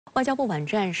外交部网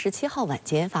站17号晚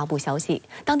间发布消息，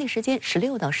当地时间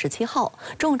16到17号，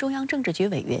中共中央政治局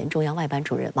委员、中央外办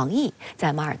主任王毅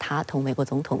在马耳他同美国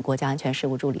总统国家安全事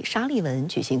务助理沙利文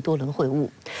举行多轮会晤，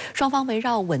双方围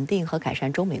绕稳定和改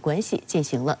善中美关系进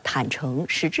行了坦诚、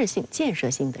实质性、建设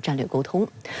性的战略沟通。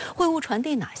会晤传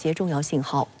递哪些重要信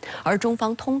号？而中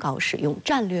方通稿使用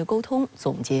战略沟通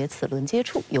总结此轮接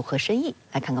触有何深意？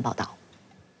来看看报道。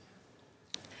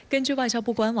 根据外交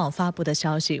部官网发布的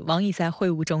消息，王毅在会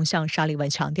晤中向沙利文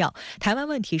强调，台湾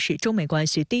问题是中美关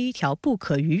系第一条不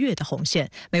可逾越的红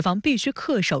线，美方必须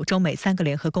恪守中美3个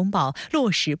联合公报，落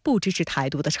实不支持台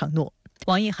独的承诺。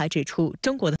 王毅还指出，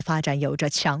中国的发展有着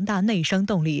强大内生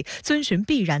动力，遵循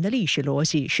必然的历史逻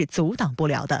辑是阻挡不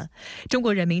了的。中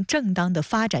国人民正当的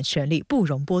发展权利不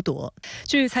容剥夺。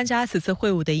据参加此次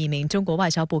会晤的一名中国外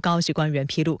交部高级官员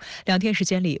披露，2天时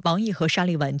间里，王毅和沙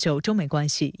利文就中美关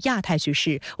系、亚太局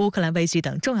势、乌克兰危机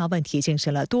等重要问题进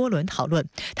行了多轮讨论，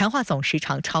谈话总时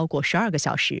长超过12个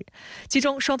小时。其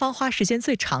中，双方花时间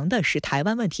最长的是台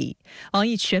湾问题，王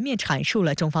毅全面阐述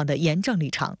了中方的严正立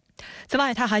场。 此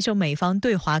外，他还就美方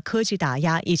对华科技打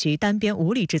压以及单边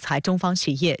无理制裁中方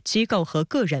企业、机构和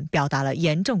个人表达了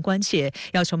严重关切，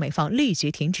要求美方立即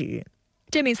停止。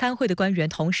 这名参会的官员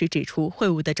同时指出，会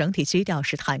晤的整体基调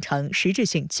是坦诚、实质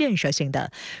性、建设性的。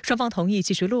双方同意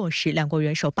继续落实两国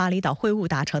元首巴厘岛会晤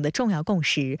达成的重要共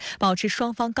识，保持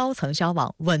双方高层交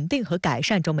往，稳定和改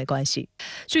善中美关系。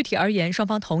具体而言，双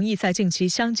方同意在近期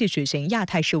相继举行亚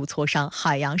太事务磋商、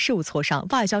海洋事务磋商、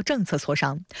外交政策磋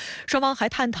商。双方还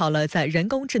探讨了在人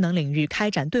工智能领域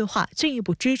开展对话，进一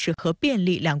步支持和便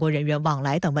利两国人员往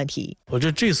来等问题。我觉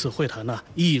得这次会谈呢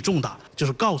意义重大，就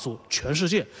是告诉全世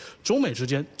界，中美之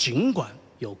间尽管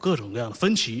有各种各样的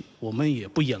分歧，我们也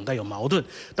不掩盖有矛盾，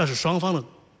但是双方的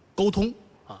沟通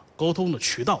沟通的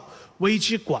渠道、危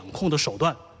机管控的手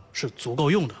段是足够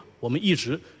用的。我们一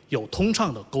直有通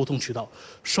畅的沟通渠道，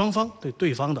双方对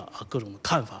对方的各种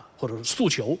看法或者是诉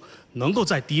求，能够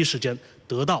在第一时间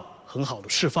得到 很好的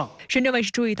释放。深圳卫视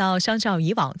注意到，相较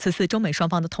以往，此次中美双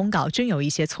方的通稿均有一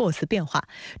些措辞变化。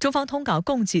中方通稿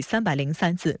共计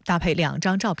303字，搭配2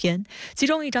张照片，其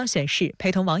中1张显示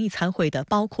陪同王毅参会的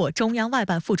包括中央外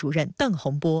办副主任邓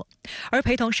洪波，而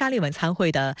陪同沙利文参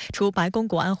会的除白宫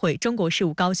国安会中国事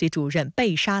务高级主任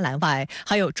贝沙兰外，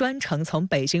还有专程从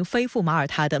北京飞赴马耳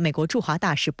他的美国驻华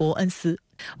大使伯恩斯。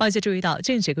 外界注意到，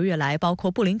近几个月来，包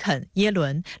括布林肯、耶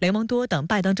伦、雷蒙多等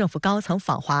拜登政府高层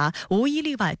访华，无一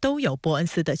例外都有伯恩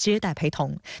斯的接待陪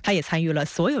同。他也参与了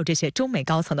所有这些中美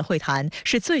高层的会谈，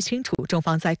是最清楚中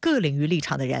方在各领域立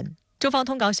场的人。中方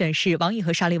通稿显示，王毅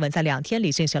和沙利文在2天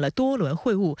里进行了多轮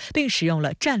会晤，并使用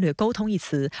了战略沟通一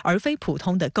词，而非普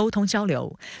通的沟通交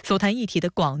流。所谈议题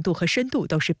的广度和深度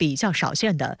都是比较少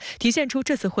见的，体现出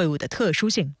这次会晤的特殊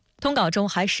性。 通稿中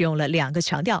还使用了2个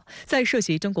强调，在涉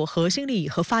及中国核心利益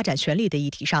和发展权利的议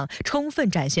题上，充分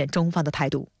展现中方的态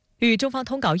度。与中方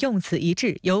通稿用词一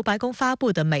致，由白宫发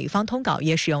布的美方通稿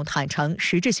也使用坦诚、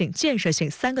实质性、建设性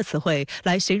3个词汇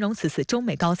来形容此次中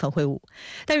美高层会晤。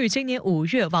但与今年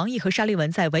5月王毅和沙利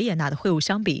文在维也纳的会晤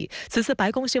相比，此次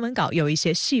白宫新闻稿有一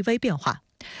些细微变化。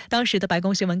 当时的白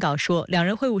宫新闻稿说，2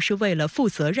人会晤是为了负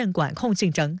责任管控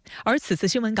竞争，而此次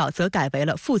新闻稿则改为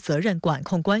了负责任管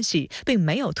控关系，并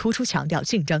没有突出强调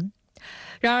竞争。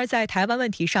 然而，在台湾问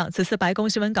题上，此次白宫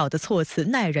新闻稿的措辞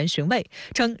耐人寻味，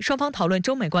称双方讨论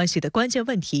中美关系的关键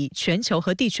问题、全球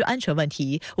和地区安全问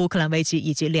题、乌克兰危机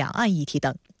以及两岸议题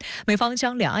等。美方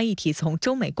将两岸议题从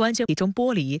中美关键议题中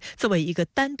剥离，作为一个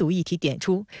单独议题点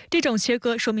出。这种切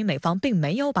割说明美方并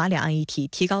没有把两岸议题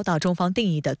提高到中方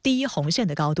定义的第一红线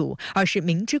的高度，而是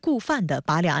明知故犯地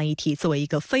把两岸议题作为一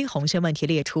个非红线问题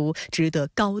列出，值得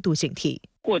高度警惕。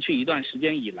过去一段时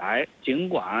间以来，尽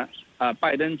管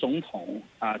拜登总统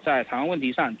在台湾问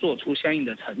题上做出相应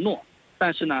的承诺，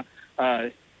但是呢，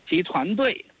其团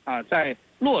队在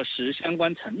落实相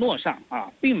关承诺上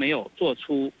并没有做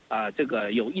出这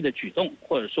个有益的举动，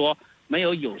或者说没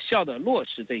有有效的落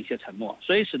实这一些承诺，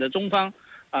所以使得中方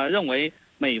认为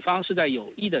美方是在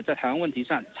有意的在台湾问题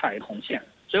上踩红线。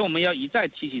 所以我们要一再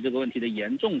提起这个问题的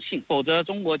严重性，否则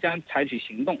中国将采取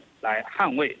行动来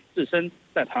捍卫自身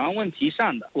在台湾问题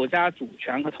上的国家主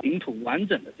权和领土完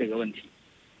整的这个问题。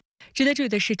 值得注意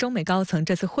的是，中美高层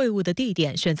这次会晤的地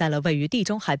点选在了位于地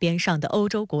中海边上的欧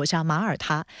洲国家马耳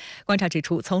他。观察指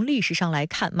出，从历史上来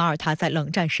看，马耳他在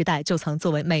冷战时代就曾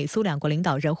作为美苏两国领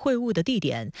导人会晤的地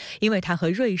点，因为它和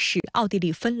瑞士、奥地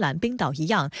利、芬兰、冰岛一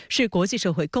样，是国际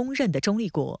社会公认的中立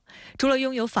国。除了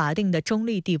拥有法定的中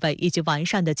立地位以及完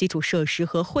善的基础设施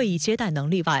和会议接待能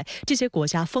力外，这些国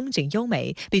家风景优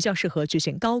美，比较适合举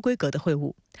行高规格的会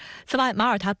晤。此外，马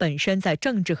耳他本身在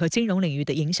政治和金融领域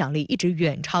的影响力一直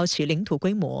远超其领土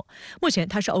规模。目前，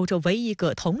它是欧洲唯一一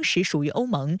个同时属于欧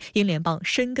盟、英联邦、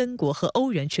申根国和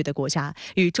欧元区的国家，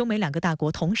与中美两个大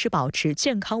国同时保持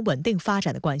健康稳定发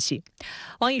展的关系。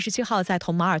王毅17号在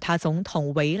同马耳他总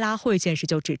统维拉会见时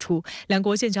就指出，两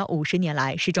国建交50年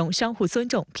来，始终相互尊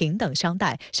重、平等相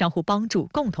待、相互帮助、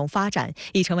共同发展，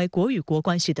已成为国与国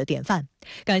关系的典范。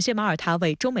感谢马耳他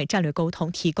为中美战略沟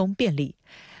通提供便利。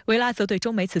维拉则对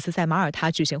中美此次在马耳他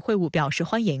举行会晤表示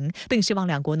欢迎，并希望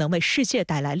两国能为世界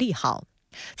带来利好。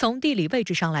从地理位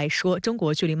置上来说，中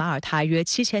国距离马耳他约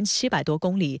7700多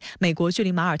公里，美国距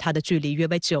离马耳他的距离约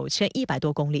为9100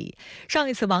多公里。上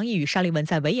一次王毅与沙利文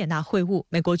在维也纳会晤，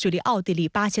美国距离奥地利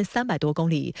8300多公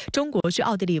里，中国距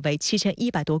奥地利为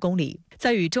7100多公里。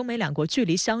在与中美两国距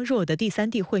离相若的第三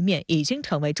地会面，已经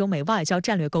成为中美外交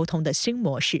战略沟通的新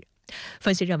模式。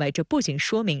分析认为，这不仅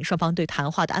说明双方对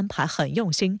谈话的安排很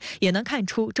用心，也能看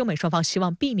出中美双方希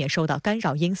望避免受到干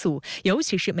扰因素，尤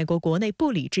其是美国国内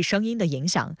不理智声音的影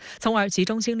响，从而集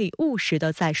中精力务实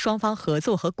地在双方合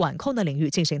作和管控的领域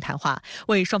进行谈话，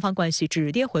为双方关系止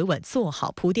跌回稳做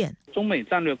好铺垫。中美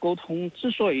战略沟通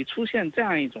之所以出现这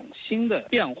样一种新的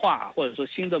变化，或者说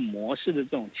新的模式的这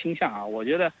种倾向啊，我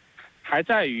觉得还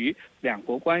在于两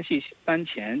国关系当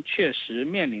前确实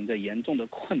面临着严重的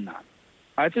困难。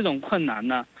而这种困难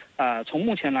呢，从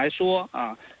目前来说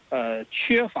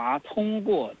缺乏通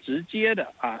过直接的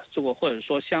这个或者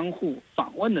说相互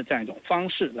访问的这样一种方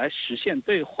式来实现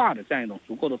对话的这样一种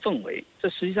足够的氛围，这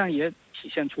实际上也体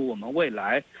现出我们未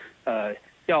来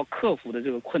要克服的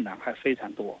这个困难还非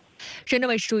常多。深圳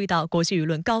卫视注意到，国际舆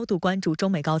论高度关注中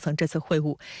美高层这次会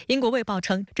晤。英国卫报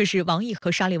称，这是王毅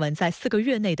和沙利文在4个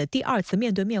月内的第2次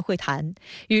面对面会谈，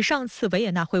与上次维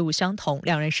也纳会晤相同，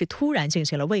两人是突然进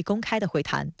行了未公开的会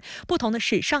谈。不同的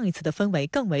是，上一次的氛围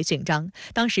更为紧张，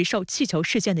当时受气球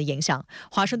事件的影响，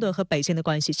华盛顿和北京的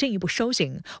关系进一步收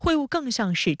紧，会晤更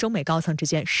像是中美高层之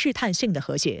间试探性的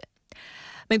和解。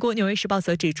美国《纽约时报》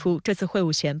则指出，这次会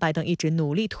晤前，拜登一直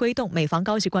努力推动美方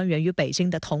高级官员与北京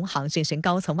的同行进行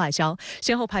高层外交，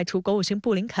先后派出国务卿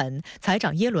布林肯、财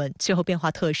长耶伦、气候变化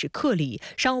特使克里、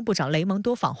商务部长雷蒙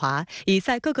多访华，以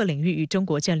在各个领域与中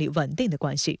国建立稳定的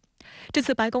关系。这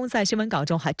次白宫在新闻稿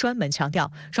中还专门强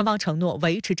调，双方承诺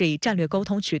维持这一战略沟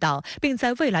通渠道，并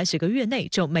在未来几个月内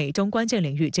就美中关键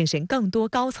领域进行更多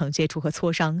高层接触和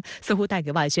磋商，似乎带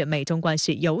给外界美中关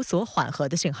系有所缓和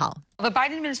的信号。The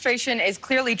Biden administration is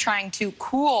clearly trying to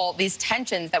cool these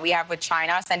tensions that we have with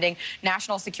China, sending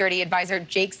National Security Advisor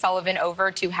Jake Sullivan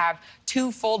over to have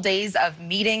 2 full days of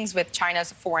meetings with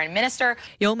China's foreign minister.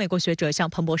 有美国学者向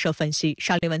彭博社分析，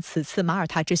沙利文此次马耳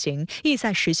他之行意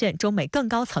在实现中美更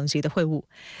高层级的会晤。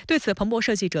对此，彭博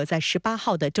社记者在18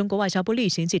号的中国外交部例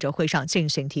行记者会上进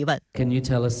行提问。Can you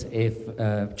tell us if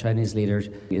Chinese leader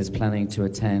is planning to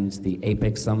attend the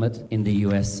APEC summit in the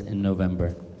U.S. in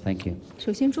November?Thank you.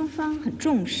 首先，中方很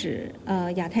重视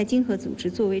亚太经合组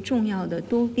织作为重要的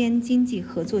多边经济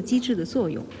合作机制的作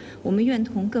用，我们愿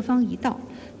同各方一道，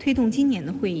推动今年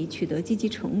的会议取得积极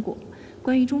成果。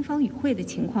关于中方与会的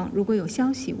情况，如果有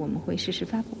消息，我们会适时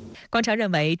发布。观察认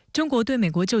为，中国对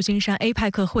美国旧金山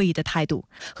APEC 会议的态度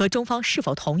和中方是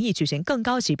否同意举行更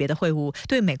高级别的会晤，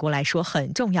对美国来说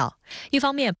很重要。一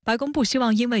方面，白宫不希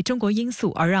望因为中国因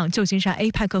素而让旧金山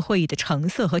APEC 会议的成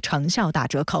色和成效打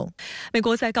折扣。美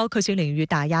国在高科技领域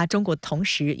打压中国的同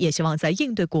时，也希望在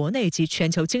应对国内及全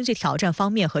球经济挑战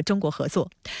方面和中国合作。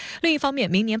另一方面，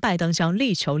明年拜登将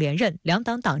力求连任，两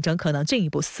党党争可能进一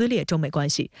步撕裂中美关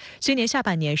系。今年下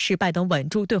半年是拜登稳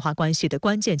住对华关系的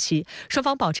关键期，双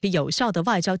方保持有效的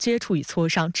外交接触与磋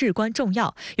商至关重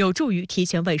要，有助于提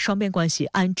前为双边关系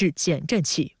安置减震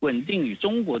器。稳定与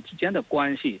中国之间的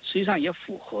关系实际上也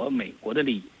符合美国的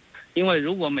利益，因为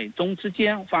如果美中之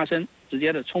间发生直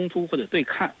接的冲突或者对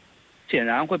抗，显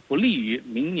然会不利于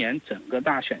明年整个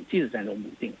大选季的这样一种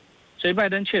稳定。所以拜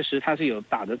登确实他是有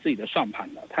打着自己的算盘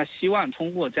的，他希望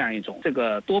通过这样一种这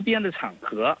个多边的场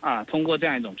合通过这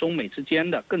样一种中美之间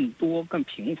的更多更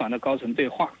频繁的高层对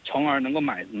话，从而能够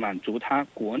满足他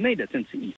国内的政治意